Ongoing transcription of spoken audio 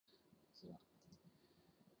So,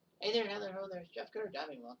 hey there, hello, there's Jeff Cutter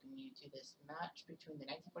welcoming you to this match between the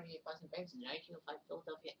 1948 Boston Braves and the 1905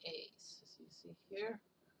 Philadelphia A's. As you see here,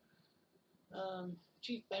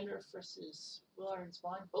 Chief Bender versus Willard and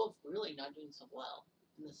Swan, both really not doing so well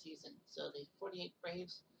in the season. So the 48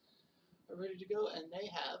 Braves are ready to go, and they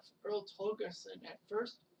have Earl Togerson at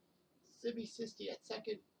first, Sibby Sisti at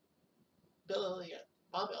second,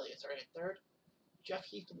 Bob Elliott at third, Jeff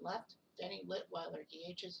Heath in left, Danny Litweiler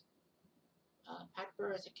DHs, Pat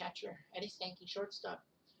Burr as a catcher, Eddie Stanky shortstop,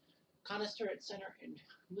 Conister at center, and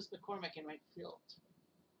Moose McCormick in right field.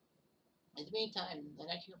 In the meantime, the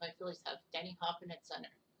 1905 Phillies have Danny Hoffman at center,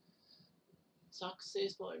 Sox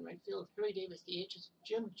Sazeball in right field, Hurley Davis DHs,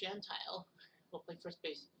 Jim Gentile will play first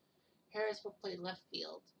base, Harris will play left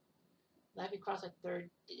field, Lavi Cross at third,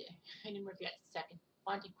 Henry Murphy at second,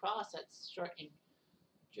 Monty Cross at short, and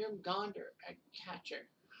Jim Gonder at catcher.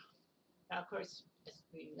 Now, of course, as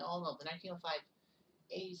we all know, the 1905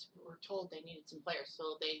 A's were told they needed some players,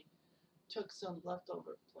 so they took some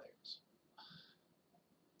leftover players.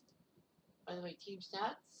 By the way, team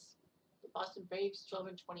stats: the Boston Braves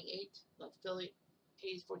 12-28, the Philly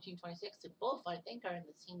A's 14-26. They both, I think, are in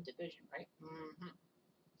the same division, right?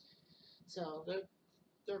 So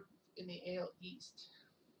they're in the AL East,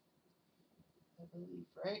 I believe,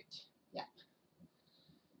 right? Yeah.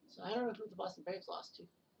 So I don't know who the Boston Braves lost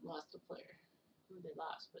a player, who they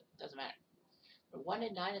lost, but it doesn't matter. They're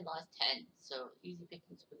 1-9 and lost 10, so easy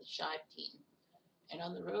pickings for the SHibe team. And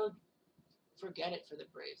on the road, forget it for the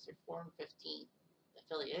Braves. They're 4-15. The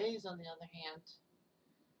Philly A's, on the other hand,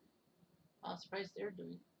 I'm surprised they're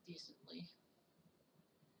doing decently.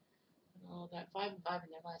 And all that 5-5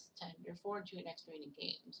 in their last 10. They're 4-2 in extra inning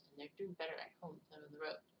games, and they're doing better at home than on the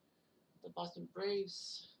road. The Boston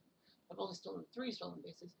Braves have only stolen 3 stolen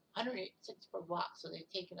bases, 164 walks, so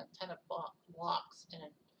they've taken a ton of walks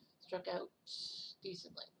and struck out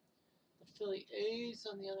decently. The Philly A's,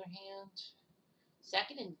 on the other hand,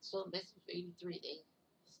 second in stolen bases with 83. They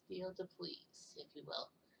steal to please, if you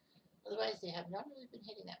will. Otherwise, they have not really been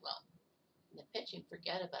hitting that well. And the pitching,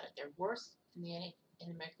 forget about it. They're worse in the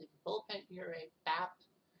American League bullpen ERA, BAP,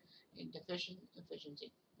 and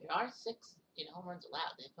efficiency. There are 6 home runs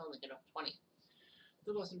allowed. They've only got up 20.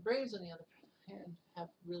 The Boston Braves, on the other hand, have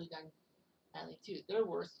really done badly too. Their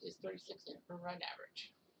worst is 36 in per run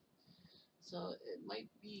average. So it might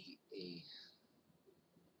be a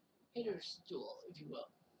hitter's duel, if you will.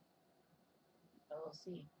 But we'll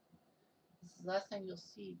see. This is the last time you'll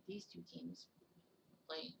see these two teams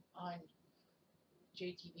playing on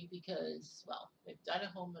JTV because, well, they've done a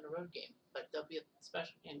home and a road game, but there'll be a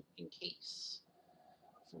special in case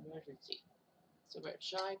for emergency. So we're at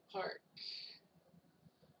SHibe Park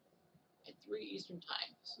at 3 Eastern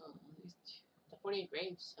time. So the 48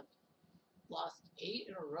 Braves have lost 8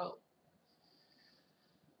 in a row.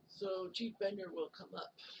 So Chief Bender will come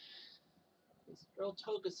up. It's Earl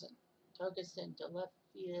Togerson. Togerson to left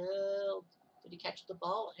field. Did he catch the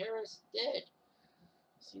ball? Harris did.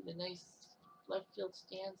 See the nice left field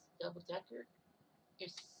stands, double decker.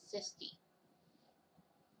 Here's Sisti.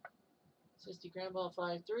 Sisti ground ball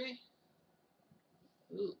 5-3.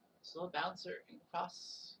 Ooh, slow bouncer and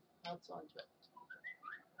cross outs onto it.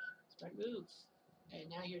 Smart move. And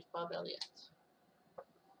now here's Bob Elliott.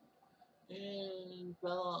 And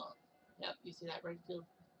well, yep, you see that right field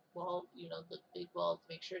wall, the big wall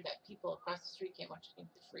to make sure that people across the street can't watch the game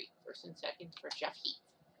for free. First and second for Jeff Heath,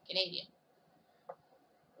 Canadian.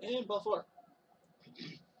 And ball 4.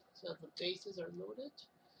 So the bases are loaded.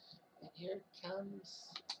 And here comes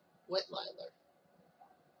Litweiler.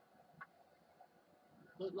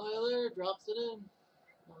 Litweiler drops it in.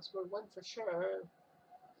 I'll score 1 for sure.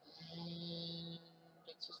 And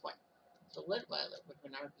it's just 1. So Litweiler with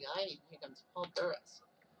an RBI. And here comes Paul Burris.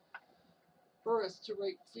 Burris to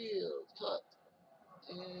right field. Cut.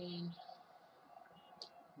 And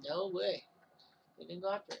no way. They didn't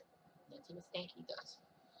go after it. That's what Stanky does.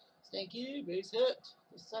 Stanky, base hit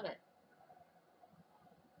to center.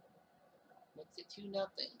 Makes it 2-0.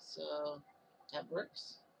 So that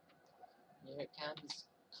works. Here it comes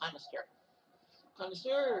Conister.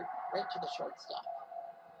 Conister right to the shortstop.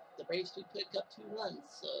 The Braves do pick up 2 runs,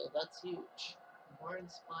 so that's huge. Warren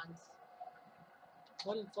spawns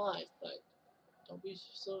 1-5, but don't be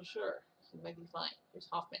so sure. He might be fine. Here's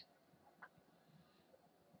Hoffman.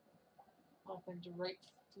 Hoffman to right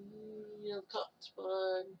field, cut by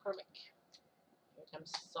McCormick. Here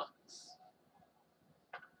comes Sox.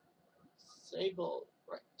 Sable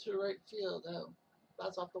right to right field. Oh,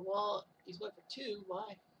 bounce off the wall. He's going for 2.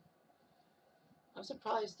 Why? I'm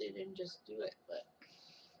surprised they didn't just do it, but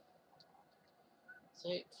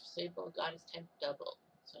Sable got his 10th double.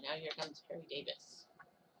 So now here comes Harry Davis.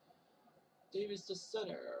 Davis to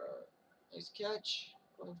center. Nice catch.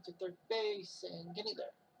 Going to third base and getting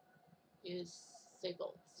there is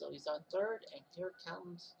Sable. So he's on third, and here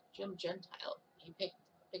comes Jim Gentile. He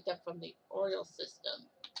picked up from the Orioles system.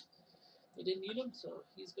 They didn't need him, so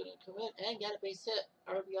he's going to come in and get a base hit.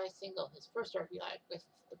 RBI single, his first RBI with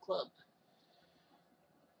the club.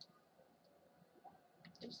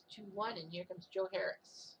 There's 2-1, and here comes Joe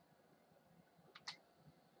Harris.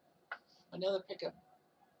 Another pickup,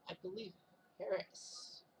 I believe,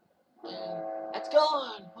 Harris. And that's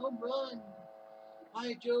gone! Home run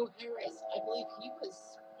by Joe Harris. I believe he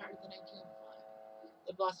was part of the 1905.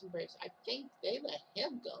 The Boston Braves. I think they let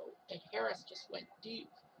him go, and Harris just went deep.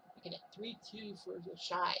 Making it 3-2 for the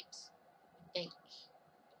Shibes. I think.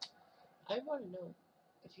 I want to know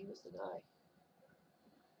if he was the guy.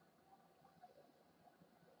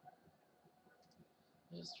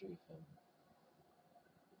 History from.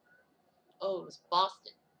 Oh, it was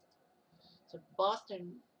Boston. So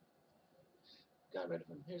Boston got rid of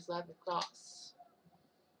him. Here's Lavin Cross.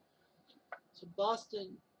 So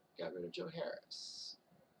Boston got rid of Joe Harris.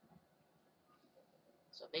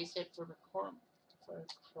 So base hit for Cross.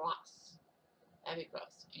 Abby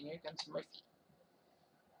Cross. And here comes Murphy.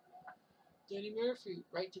 Danny Murphy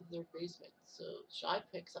right to the third baseman. So Shibe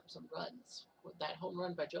picks up some runs with that home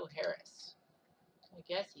run by Joe Harris. I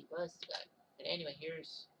guess he was the guy. But anyway,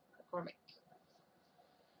 here's McCormick.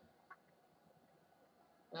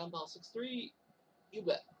 Ground ball 6-3. You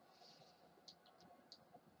bet.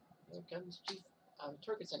 Here comes Chief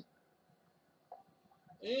Turkison.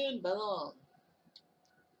 And Ballon.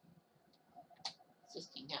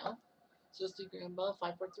 Sisti now. Sisti ground ball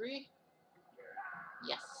 5-4-3.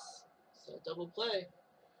 Yes. So double play.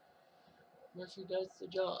 Murphy does the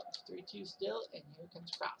job. 3-2 still, and here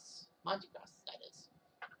comes Cross. Monty Cross, that is.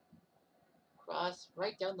 Cross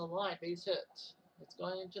right down the line, base hit. It's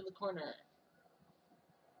going into the corner.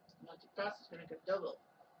 Monty Cross is going to get double.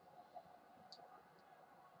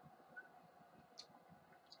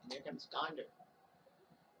 And here comes Gonder.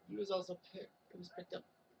 He was also picked up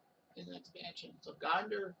in the expansion. So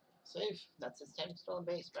Gonder, safe. That's his 10th stolen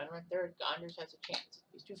base. Runner on third. Gonder has a chance.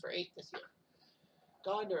 He's 2 for 8 this year.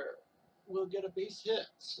 Gonder will get a base hit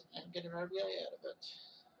and get an RBI out of it.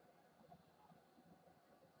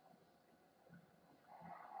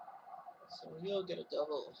 So he'll get a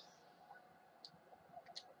double.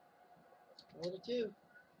 4-2.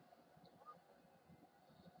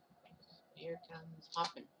 Here comes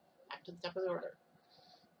Hoffman. Back to the top of the order.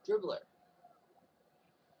 Dribbler.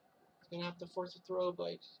 He's going to have to force a throw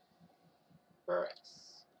by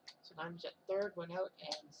Burris. So now he's at third, went out,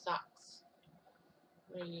 and Sox.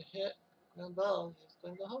 Ready to hit. Ground ball. He's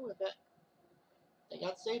going to go home with it. They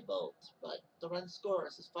got save bolt, but the run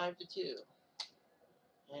scores is 5-2.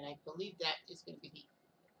 And I believe that is going to be the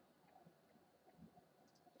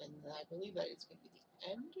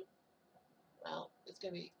end. Well, it's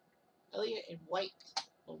going to be Elliott and White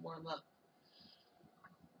will warm up.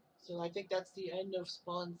 So I think that's the end of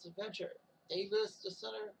Spawn's adventure. Davis to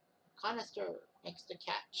center. Conister makes the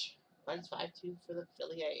catch. Runs 5-2 for the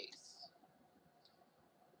Philly A's.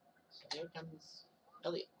 So here comes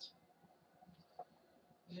Elliott.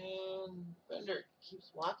 And Bender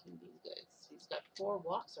keeps walking these guys. He's got 4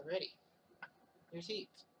 walks already. Here's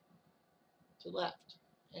Heath. To left.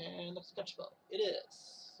 And looks catchable. It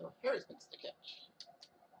is. So Harris makes the catch.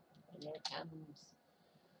 And here comes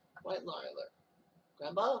Whiteliler.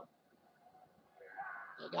 Ground ball.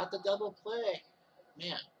 They got the double play.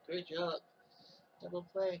 Man, great job. Double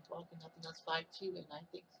play. Walking nothing else 5-2. And I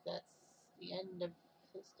think that's the end of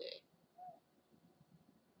his day.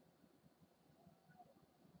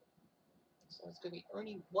 So it's going to be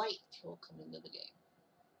Ernie White who will come into the game.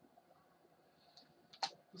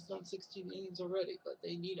 He's done 16 innings already, but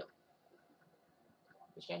they need him.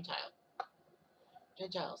 The Gentile.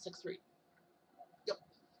 Gentile, 6-3. Yep.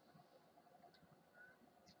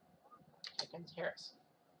 Here comes Harris.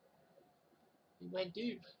 He went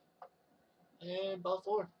deep. And ball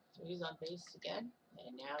 4. So he's on base again.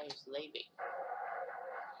 And now he's Levy.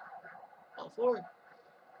 Ball 4.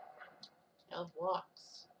 12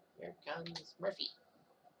 walks. Here comes Murphy.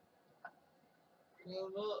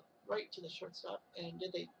 Right to the shortstop. And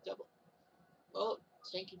did they double? Oh,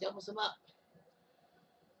 Stanky doubles him up.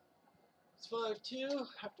 It's 5-2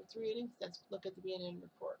 after 3 innings. Let's look at the BNN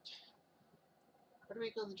report. Puerto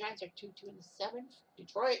Rico and the Giants are 2-2 in the 7th.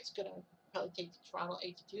 Detroit's going to probably take Toronto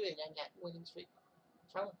 8-2 and then get winning streak.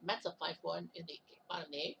 Toronto Mets up 5-1 in the bottom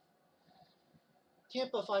of the 8th.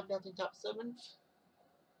 Tampa 5-0 top 7th.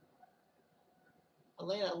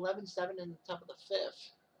 Atlanta 11-7 in the top of the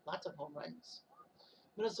 5th. Lots of home runs.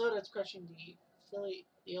 Minnesota is crushing the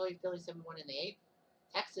LA Phillies 7-1 in the 8th.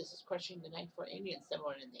 Texas is crushing the 94 Indians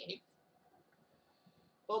 7-1 in the 8th.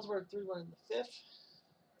 Baltimore 3-1 in the 5th.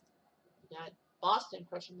 We got Boston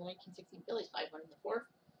crushing the 1916 Phillies 5-1 in the 4th.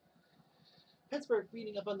 Pittsburgh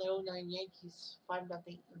beating up on the 09 Yankees 5-0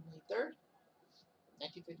 in the 3rd.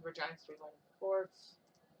 1954 Giants 3-1 in the 4th.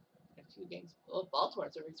 A few games. Oh,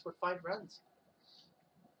 Baltimore's already scored 5 runs.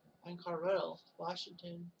 And Colorado,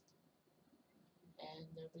 Washington, and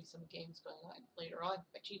there'll be some games going on later on.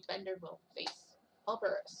 But Chief Bender will face Paul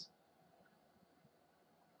Burris.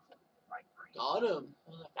 Got him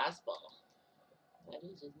on a fastball. That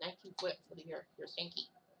is his 19th whip for the year. Here's Sankey.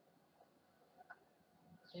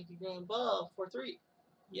 Sankey ground ball 4-3.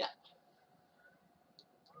 Yep.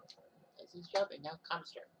 That's his job. And now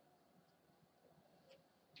Conister.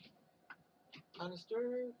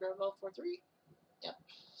 Conister, ground ball 4-3. Yep.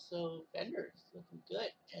 So Bender's looking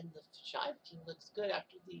good. And the SHibe team looks good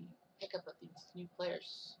after the pickup of these new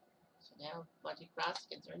players. So now Monty Cross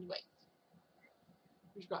gets her anyway.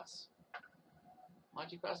 Here's Cross.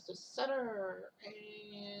 Monty Cross to center.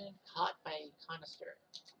 And caught by Conister.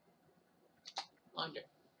 Under.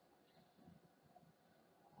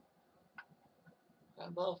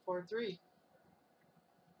 Ground ball 4-3.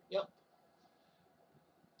 Yep.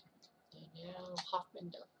 And now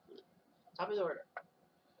Hoffman top of the order.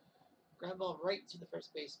 Ground ball right to the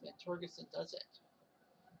first baseman. Torgerson does it.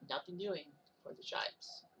 Nothing doing for the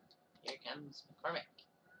Shibes. Here comes McCormick.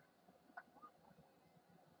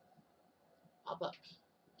 Hop up.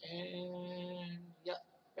 And yep,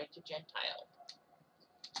 right to Gentile.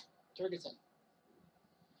 Torgerson.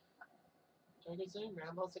 Torgerson,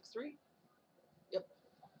 ground ball 6-3. Yep.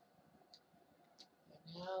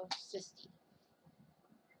 And now Sisti.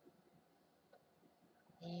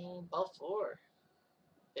 And ball 4.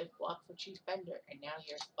 Big walk for Chief Bender. And now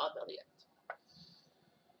here's Bob Elliott.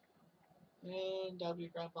 And that'll be a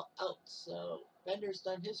ground ball out. So Bender's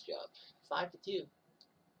done his job. 5-2.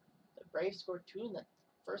 The Braves scored 2 in the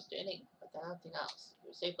first inning, but nothing else.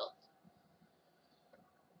 Here's Safelt.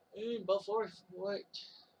 And ball 4 White.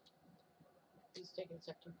 He's taking a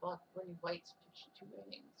second walk. Bernie White's pitched 2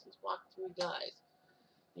 innings. He's walked 3 guys.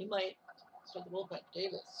 He might start the bullpen.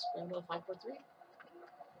 Davis. Ground ball 5-4-3.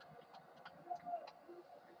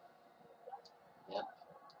 Yep.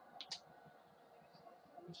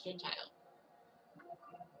 Here's Gentile.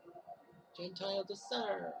 Gentile to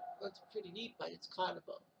center. Looks pretty deep, but it's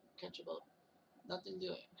catchable. Nothing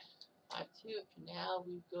doing. 5-2. And now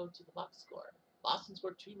we go to the box score. Boston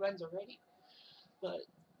scored 2 runs already, but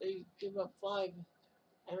they give up 5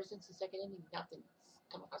 ever since the second inning. Nothing's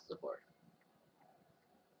come across the board.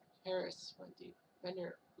 Harris went deep.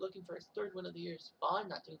 Bender looking for his 3rd win of the year. Spawn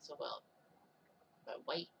not doing so well. But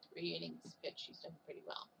White, 3 innings pitch. He's done pretty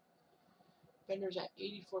well. Bender's at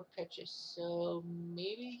 84 pitches, so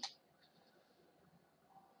maybe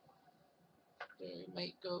they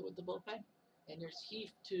might go with the bullpen. And there's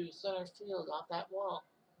Heath to center field off that wall.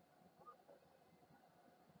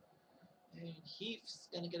 And Heath's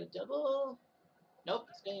going to get a double. Nope,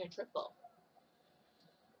 he's getting a triple.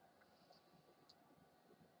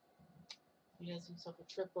 He has himself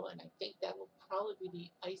a triple, and I think that will probably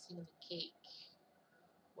be the icing on the cake.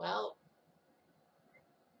 Well,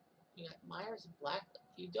 you got Myers and Black.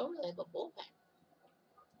 You don't really have a bullpen.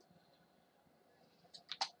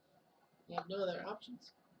 You have no other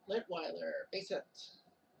options. Litweiler, base hit.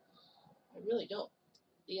 I really don't.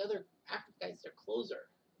 The other active guy's their closer.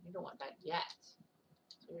 You don't want that yet.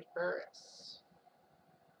 Here's Burris.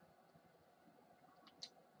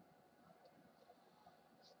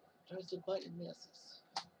 Tries to bunt and misses.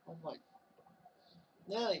 1-1.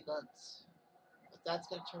 Now he bunts. But that's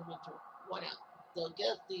going to turn into 1 out. They'll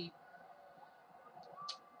get the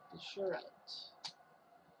sure out.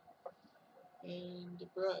 And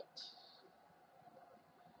DeBrut.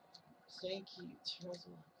 Sankey.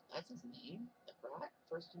 That's his name. DeBrut.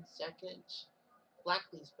 1st and 2nd.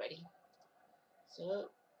 Blackley's ready. So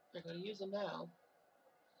they're going to use him now.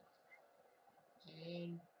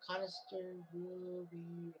 And Conister will be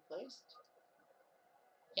replaced.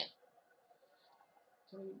 Yeah.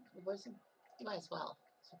 Can we replace him? You might as well.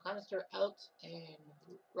 So Conister out and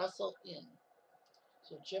Russell in.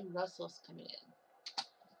 So Jim Russell's coming in.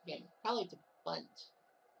 Again, probably to bunt.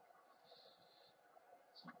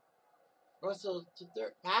 Russell to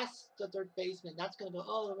past the 3rd baseman. That's going to go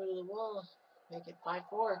all the way to the wall. Make it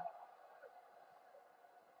 5-4.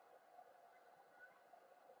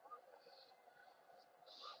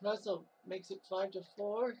 Russell makes it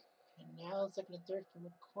 5-4. And now 2nd and 3rd for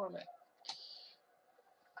McCormick.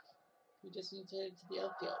 We just need to get to the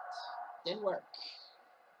outfield. Didn't work.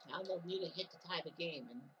 Now they'll need a hit to tie the game,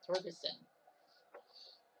 and Torgerson.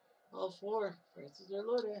 All four versus their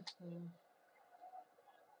loader.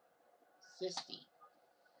 Sisty.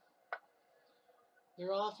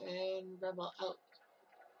 They're off and Rebel out.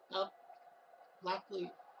 Up.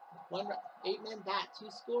 Blackley. 8-man bat, 2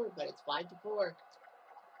 scored, but it's 5-4.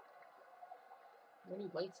 Ernie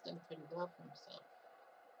White's done pretty well for himself.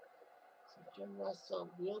 So Jim Russell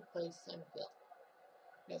will play center field.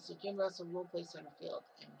 Yeah, so Jim Russell will play center field,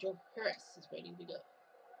 and Joe Harris is ready to go.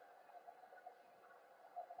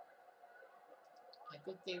 I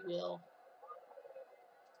think they will.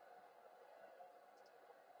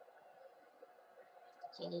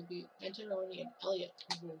 So there'll be Antononi and Elliott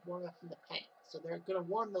who will warm up in the pen. So they're going to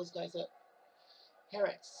warm those guys up.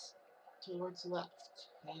 Harris towards the left,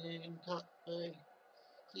 and caught by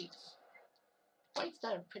Heath. White's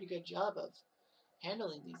done a pretty good job of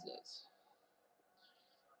handling these guys.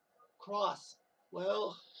 Cross.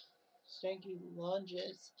 Well, Stanky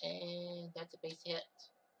lunges, and that's a base hit.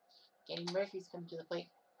 Danny Murphy's coming to the plate.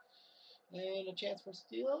 And a chance for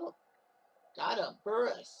steal. Got him.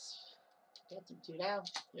 Burris. Gets him 2 down.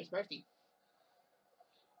 There's Murphy.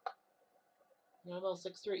 Normal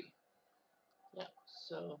 6-3. Yep.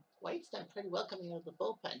 So White's done pretty well coming out of the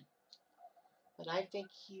bullpen. But I think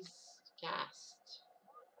he's gassed.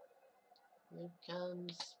 Here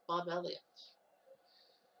comes Bob Elliott.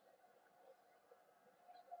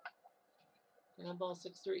 Ground ball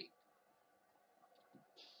 6-3.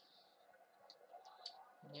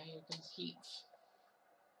 Now here comes Heath.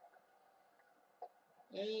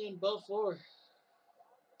 And ball 4.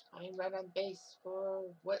 I'm right on base for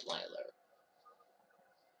Wetweiler.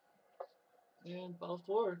 And ball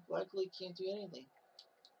 4. Luckily can't do anything.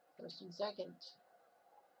 First and second.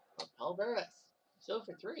 For Paul Burris. So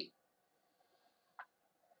for 3.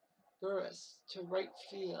 Burris to right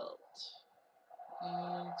field.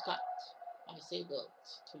 And it's caught by Sable.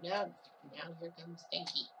 2 down. Now here comes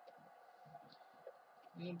Stanky.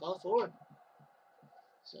 And ball 4.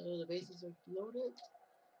 So the bases are loaded.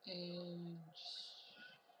 And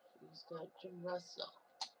he's got Jim Russell.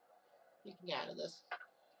 He can get out of this.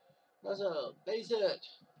 Russell, base hit.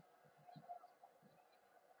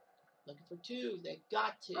 Looking for 2. They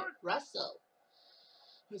got to. Russell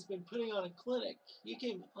has been putting on a clinic. He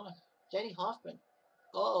came on. Danny Hoffman.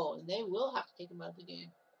 Oh, and they will have to take him out of the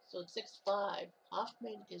game. So it's 6-5.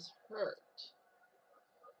 Hoffman is hurt.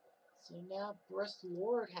 So now Bruce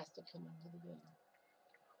Lord has to come into the game.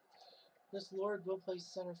 Bruce Lord will play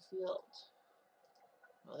center field.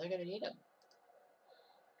 Well, they're going to need him.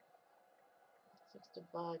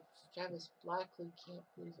 6-5. Travis Blackley can't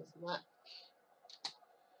believe his luck.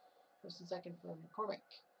 First and second for McCormick.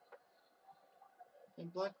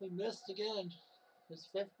 And Blackley missed again. His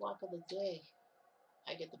 5th walk of the day.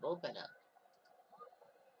 I get the bullpen up.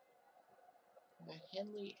 We got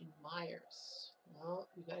Henley and Myers. Well,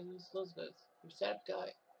 we gotta use those guys. Your setup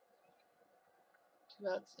guy. 2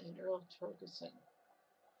 outs and Earl Torgerson.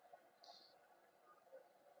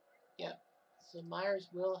 Yep. So Myers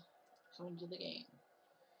will come into the game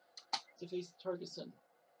to face Torgerson.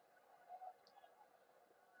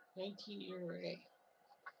 19 ERA.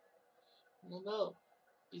 No.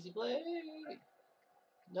 Easy play.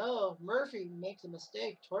 No. Murphy makes a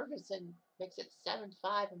mistake. Torgerson makes it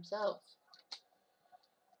 7-5 himself.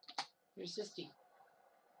 Here's Sisty.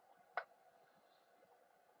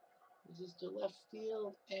 This is to left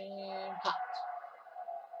field and caught.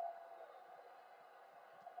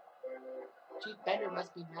 Chief Bender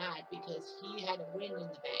must be mad because he had a win in the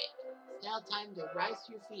bag. It's now time to rise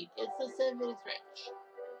to your feet. It's the 7-minute stretch.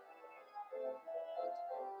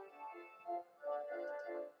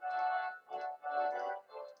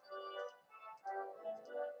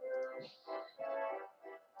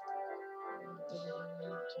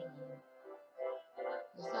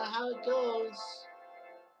 That's not how it goes.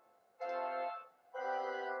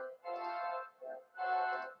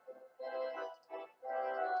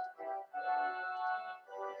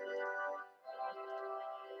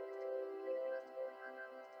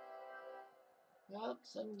 Well,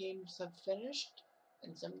 some games have finished,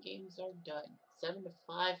 and some games are done.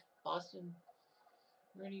 7-5, Boston,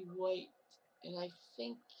 Ernie White, and I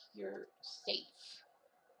think you're safe.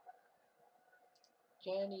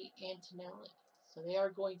 Gianni Antonelli. So they are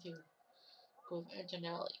going to go with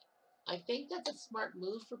Antonelli. I think that's a smart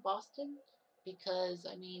move for Boston because,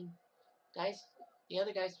 I mean, guys, the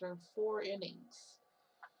other guys thrown 4 innings.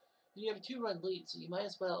 You have a 2-run lead, so you might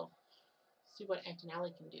as well see what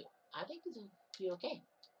Antonelli can do. I think he's going to be okay.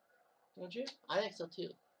 Don't you? I think so too.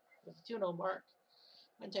 With a 2-0 mark,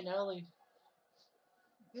 Antonelli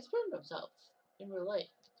has proven himself in real life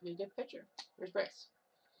to be a good pitcher. Where's Bryce?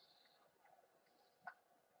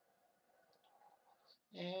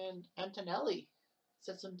 And Antonelli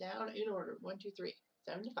sets them down in order. 1, 2, 3.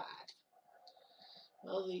 7 to 5.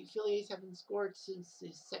 Well, the Phillies haven't scored since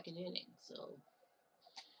the second inning, so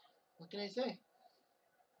what can I say?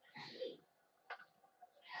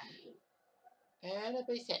 And a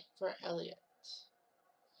base hit for Elliott.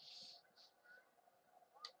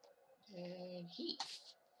 And Heath.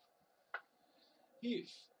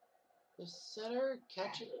 The center,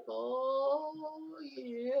 catch it ball,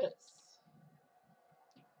 yes.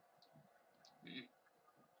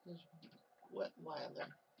 What Wilder?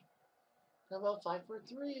 How about 5 for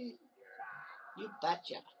 3? You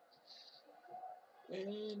betcha.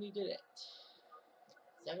 And he did it.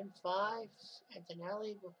 7-5.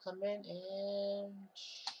 Antonelli will come in and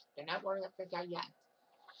they're not warming up their guy yet.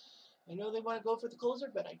 I know they want to go for the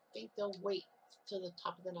closer, but I think they'll wait till the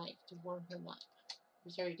top of the ninth to warm him up.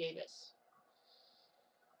 Here's Harry Davis.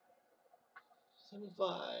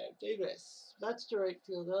 7-5. Davis. That's to right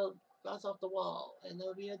field. They'll bounce off the wall. And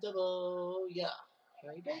there'll be a double. Yeah.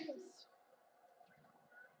 Harry Davis.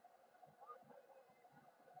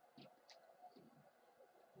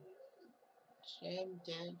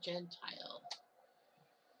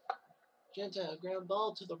 Gentile ground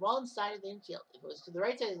ball to the wrong side of the infield. If it was to the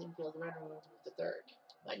right side of the infield, the runner would move to third.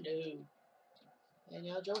 But no. And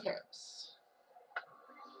now Joe Harris.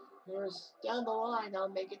 Harris down the line. I'll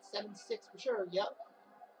make it 7-6 for sure. Yep.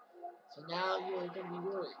 So now you are going to be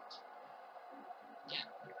worried. Yeah.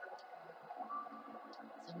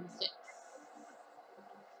 7-6.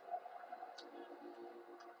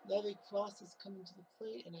 Levy Cross is coming to the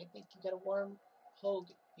plate, and I think you got to warm Hogue.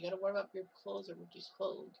 You got to warm up your closer, which is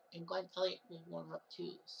Hogue, and Glenn Elliott will warm up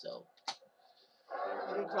too. So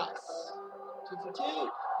Levy Cross, 2 for 2.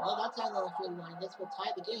 Well, that's on the field line. This will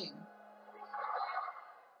tie the game.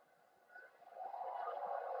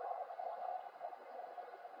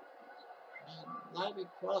 And Levy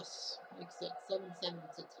Cross makes it 7-7.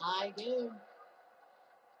 It's a tie game.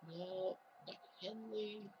 Now got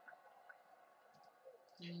Henley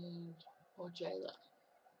and Ojala.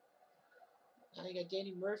 Now you got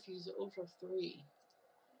Danny Murphy, who's 0 for 3.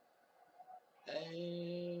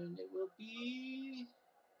 And it will be,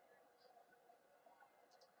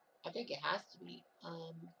 I think it has to be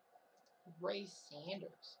Ray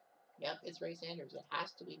Sanders. Yep, it's Ray Sanders. It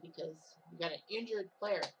has to be because we got an injured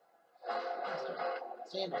player.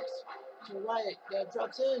 Sanders. To the right, that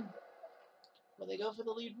drops in. Will they go for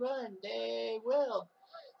the lead run? They will.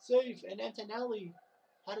 Safe, and Antonelli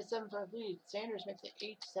had a 7-5 lead. Sanders makes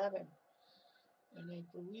it 8-7. And I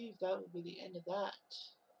believe that will be the end of that.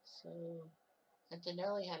 So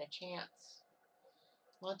Antonelli had a chance.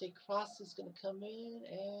 Monte Cross is going to come in,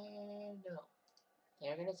 and no.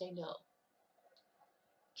 They're going to say no.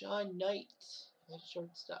 John Knight, that's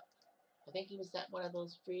shortstop. I think he was that one of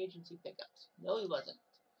those free agency pickups. No, he wasn't.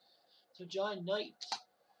 So John Knight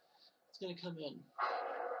is going to come in.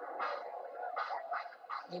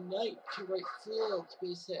 And Knight to right field,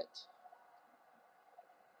 base hit.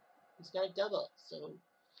 He's got a double, so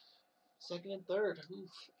second and third. Oof,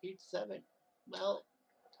 8-7. Well,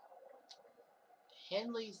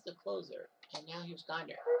 Henley's the closer, and now here's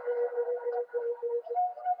Gonder.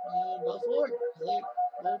 And go forward.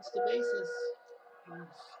 Loads the bases. Oof.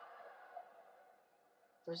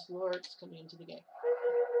 First Lord's coming into the game.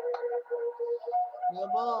 No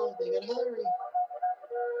ball. They got to hurry.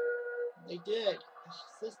 They did.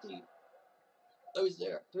 Sisti. I was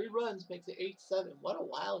there. 3 runs makes it 8-7. What a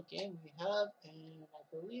wild game we have. And I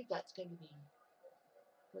believe that's going to be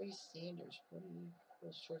Ray Sanders.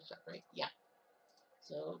 Was shortstop, right? Yeah.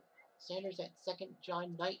 So Sanders at second.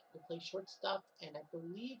 John Knight will play shortstop. And I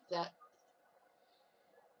believe that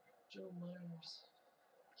Joe Myers.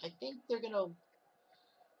 I think they're going to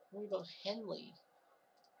worry about Henley.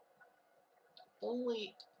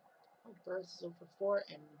 Only Burris is over 4,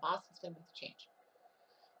 and Boston's going to make the change.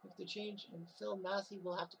 Make the change, and Phil Massey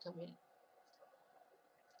will have to come in.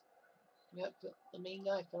 Yep, the main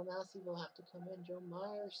guy, Phil Massey, will have to come in. Joe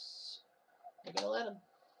Myers. They're going to let him.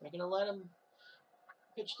 They're going to let him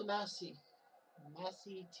pitch to Massey.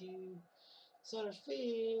 Massey to center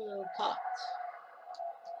field. Caught.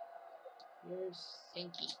 Here's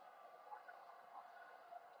Sankey.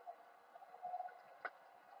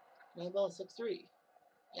 Ground ball 6-3.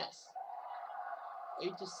 Yes.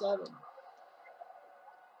 8-7.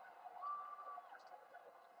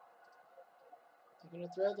 They're going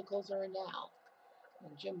to throw the closer in now.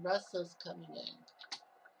 And Jim Russell's coming in.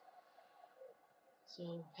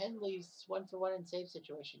 So Henley's 1 for 1 in save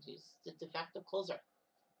situations. He's the de facto closer.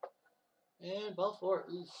 And ball 4.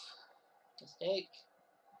 Oof. Mistake.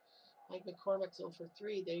 Mike McCormick's 0 for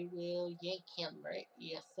 3. They will yank him, right?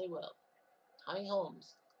 Yes, they will. Tommy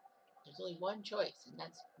Holmes. There's only one choice, and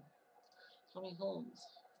that's Tommy Holmes.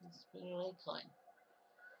 He's been a leg climb.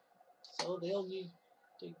 So they'll need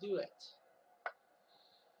to do it.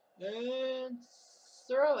 And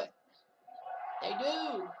throw it. They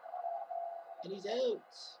do. And he's out.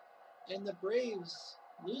 And the Braves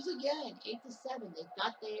lose again, 8-7. They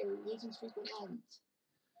thought they were losing streak would end.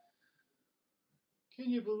 Can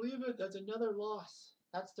you believe it? That's another loss.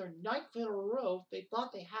 That's their 9th in a row. They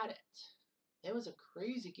thought they had it. It was a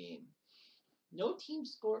crazy game. No team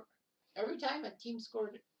scored. Every time a team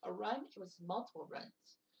scored a run, it was multiple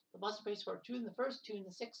runs. The Boston Braves scored 2 in the first, 2 in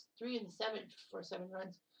the sixth, 3 in the seventh for 7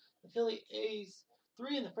 runs. The Philly A's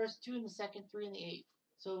 3 in the first, 2 in the second, 3 in the eighth.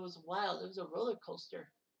 So it was wild. It was a roller coaster.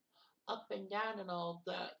 Up and down and all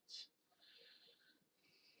that.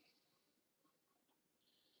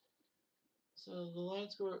 So the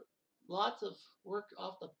Lions scored lots of work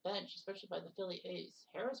off the bench, especially by the Philly A's.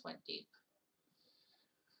 Harris went deep.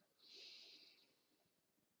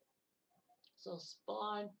 So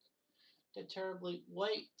Spawn did terribly.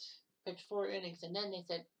 White pitched 4 innings, and then they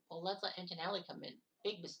said, well, let's let Antonelli come in.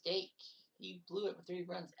 Big mistake. He blew it with 3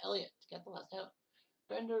 runs. Elliott to get the last out.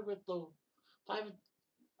 Bender with the 5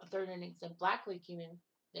 1/3 innings, and Blackley came in.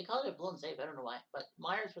 They called it a blown save. I don't know why, but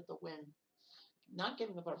Myers with the win. Not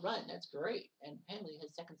giving up a run. That's great. And Penley,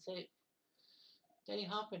 his second save. Denny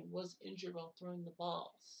Hoffman was injured while throwing the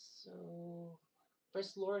ball. So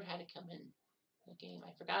Chris Lord had to come in the game.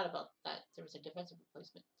 I forgot about that. There was a defensive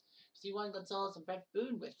replacement. C1 Gonzalez and Brett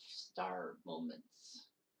Boone with star moments.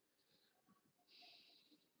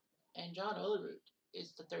 And John Olerud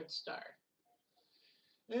is the 3rd star.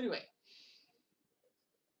 Anyway,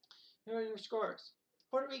 here are your scores.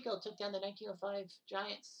 Puerto Rico took down the 1905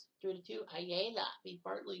 Giants 3-2. Ayala beat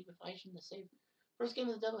Bartley with Isham the save. First game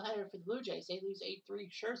of the doubleheader for the Blue Jays. They lose 8-3.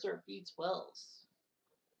 Scherzer beats Wells.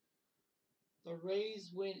 The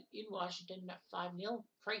Rays win in Washington 5-0.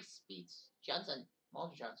 Price beats Johnson.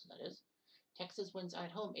 Walter Johnson, that is. Texas wins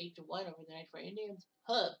at home 8-1 over the 94 Indians.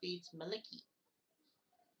 Hub beats Maliki.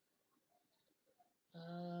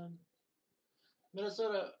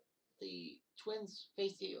 Minnesota, the Twins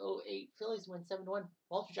face the 08 Phillies, win 7-1.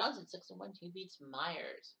 Walter Johnson 6-1. He beats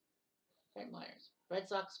Myers. Brent Myers. Red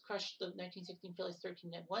Sox crushed the 1916 Phillies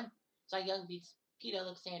 13-1. Cy Young beats Pete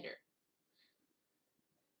Alexander.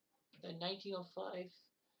 The 1905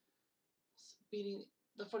 beating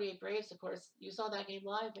the 48 Braves, of course. You saw that game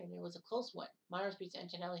live, and it was a close one. Myers beats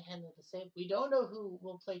Antonelli, handled the save. We don't know who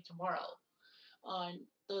will play tomorrow on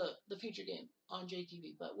the future game on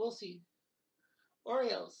JTV, but we'll see.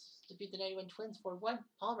 Orioles defeat the 91 Twins 4-1.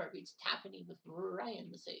 Palmer beats Tapani with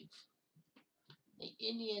Ryan the save. The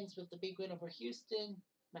Indians with the big win over Houston.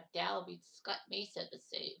 McDowell beats Scott Mesa the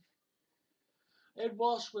save. Ed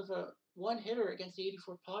Walsh with a 1-hitter against the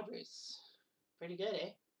 84 Padres. Pretty good,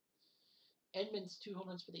 eh? Edmonds 2 home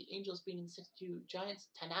runs for the Angels, beating 6-2 Giants.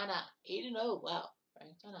 Tanana 8-0. Wow.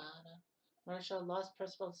 Frank Tanana. Marshall lost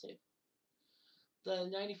Percival save. The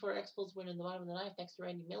 94 Expos win in the bottom of the 9th thanks to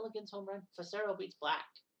Randy Milligan's home run. Facero beats Black.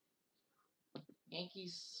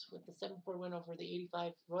 Yankees with the 7-4 win over the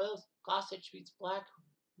 85 Royals. Gossage beats Black.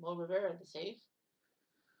 Mo Rivera the save.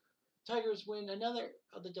 Tigers win another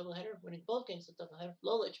of the doubleheader, winning both games of the doubleheader.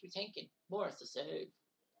 Lolich beats Hankin. Morris the save.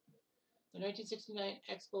 The 1969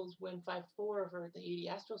 Expos win 5-4 over the 80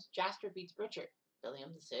 Astros. Jasper beats Richard.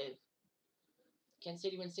 Williams the save. Kansas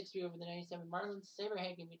City wins 6-3 over the 97 Marlins.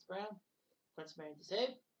 Saberhagen beats Brown. Quincy Marion the save.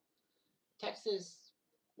 Texas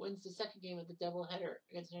wins the second game of the doubleheader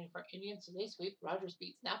against the 94 Indians, so they sweep. Rogers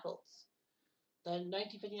beats Naples. The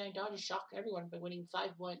 1959 Dodgers shock everyone by winning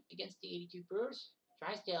 5-1 against the 82 Brewers.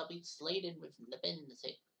 Drysdale beats Sladen with Levin the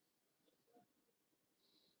save.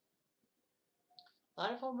 A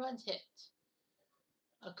lot of home runs hit.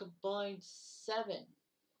 A combined 7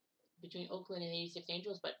 between Oakland and 86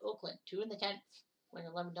 Angels, but Oakland 2 in the 10th, win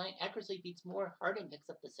 11-9. Eckersley beats Moore. Harding picks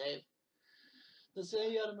up the save. The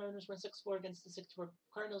Seattle Mariners win 6-4 against the 64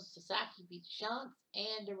 Cardinals. Sasaki beats Shantz,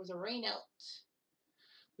 and there was a rainout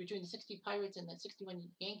between the 60 Pirates and the 61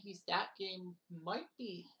 Yankees. That game might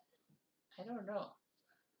be, I don't know.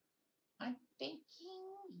 I'm thinking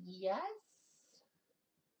yes.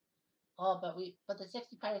 Oh, but the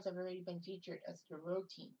 60 Pirates have already been featured as the road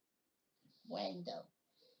team. When though?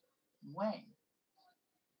 When?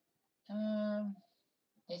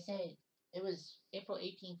 They said it was April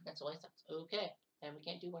 18th against the White Sox. Okay, and we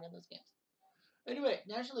can't do one of those games. Anyway,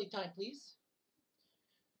 National League time, please.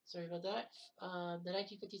 Sorry about that. The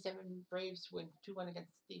 1957 Braves win 2-1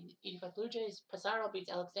 against the 85 Blue Jays. Pizarro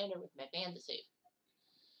beats Alexander with McMahon to save.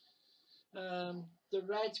 The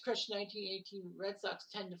Reds crushed 1918 Red Sox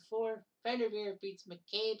 10-4. Vanderveer beats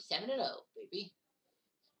McCabe 7-0, baby.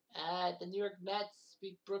 The New York Mets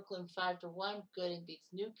beat Brooklyn 5-1. Gooden beats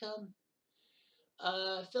Newcomb.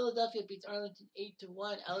 Philadelphia beats Arlington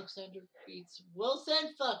 8-1. Alexander beats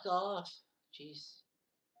Wilson. Fuck off. Jeez.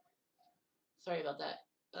 Sorry about that.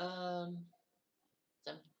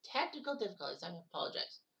 Some technical difficulties. I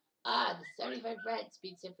apologize. The 75 Reds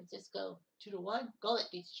beat San Francisco 2-1. Gullet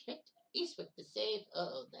beats Schmidt. Eastwick the save.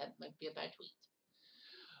 Uh-oh, that might be a bad tweet.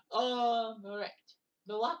 Alright.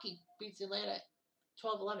 Milwaukee beats Atlanta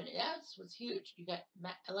 12-11. That was huge. You got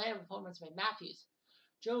Atlanta with home runs by Matthews,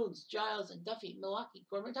 Jones, Giles, and Duffy. Milwaukee,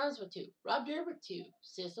 Gorman Thomas with 2. Rob Deere with 2.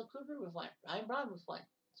 Cecil Cooper with 1. Ryan Braun with 1.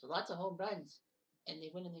 So lots of home runs. And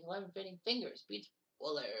they win in the 11th inning. Fingers beats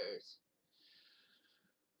Bullers.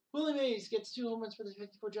 Willie Mays gets 2 home runs for the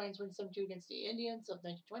 54 Giants, win 7-2 against the Indians of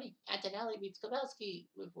 1920. Antonelli beats Kowalski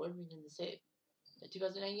with Wardman in the save. The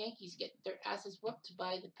 2009 Yankees get their asses whooped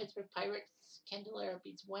by the Pittsburgh Pirates. Candelaria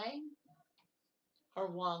beats Wang. Or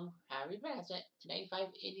Wong, however you pronounce it. The 95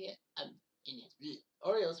 Indians.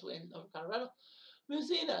 Orioles win over Colorado.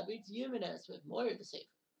 Mussina beats Jimenez with Moyer the save.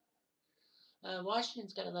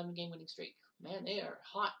 Washington's got an 11-game winning streak. Man, they are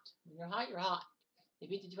hot. When you're hot, you're hot. They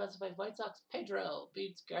beat the 2005 White Sox. Pedro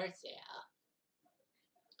beats Garcia.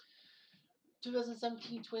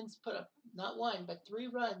 2017 Twins put up not 1, but 3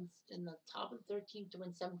 runs in the top of the 13th to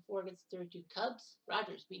win 7-4 against the 32 Cubs.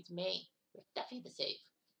 Rogers beats May with Duffy the save.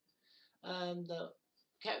 The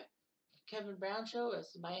Kevin Brown show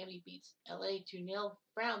as Miami beats LA 2-0.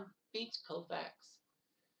 Brown beats Koufax.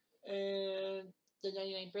 And the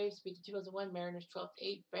 99 Braves beat the 2001 Mariners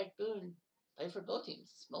 12-8. Brett Boone played for both teams.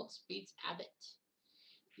 Smoltz beats Abbott.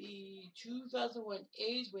 The 2001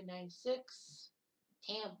 A's win 9-6.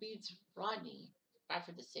 Tam beats Rodney.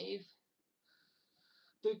 Bradford the save.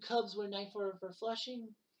 The Cubs win 9-4 for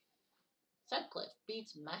Flushing. Sutcliffe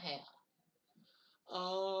beats Mahia.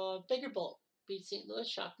 Bigger Bolt beats St. Louis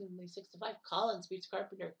shockingly 6-5. Collins beats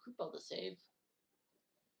Carpenter. Krupa the save.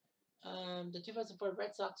 The 2004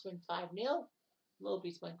 Red Sox win 5-0. Low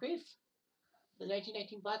beats Moncrief. The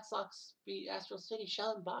 1919 Black Sox beat Astral City.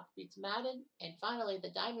 Schellenbach beats Madden. And finally, the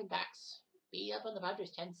Diamondbacks beat up on the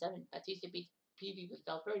Padres 10-7. Batista beats PV with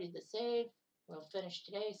Valverde the save. We'll finish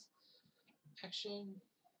today's action.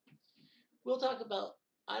 We'll talk about,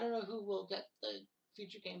 I don't know who will get the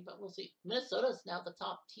future game, but we'll see. Minnesota's now the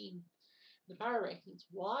top team in the power rankings.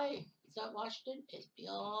 Why it's not Washington is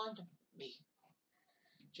beyond me.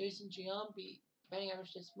 Jason Giambi beat batting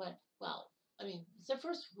average this month. Well, I mean, it's their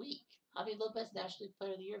first week. Javi Lopez, National League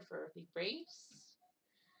Player of the Year for the Braves.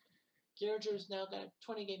 Garager's now got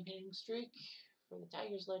a 20-game hitting streak for the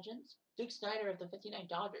Tigers legends. Duke Snyder of the 59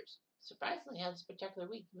 Dodgers surprisingly had a spectacular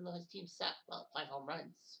week, even though his team set, 5 home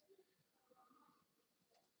runs.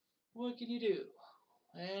 What can you do?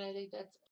 And I think that's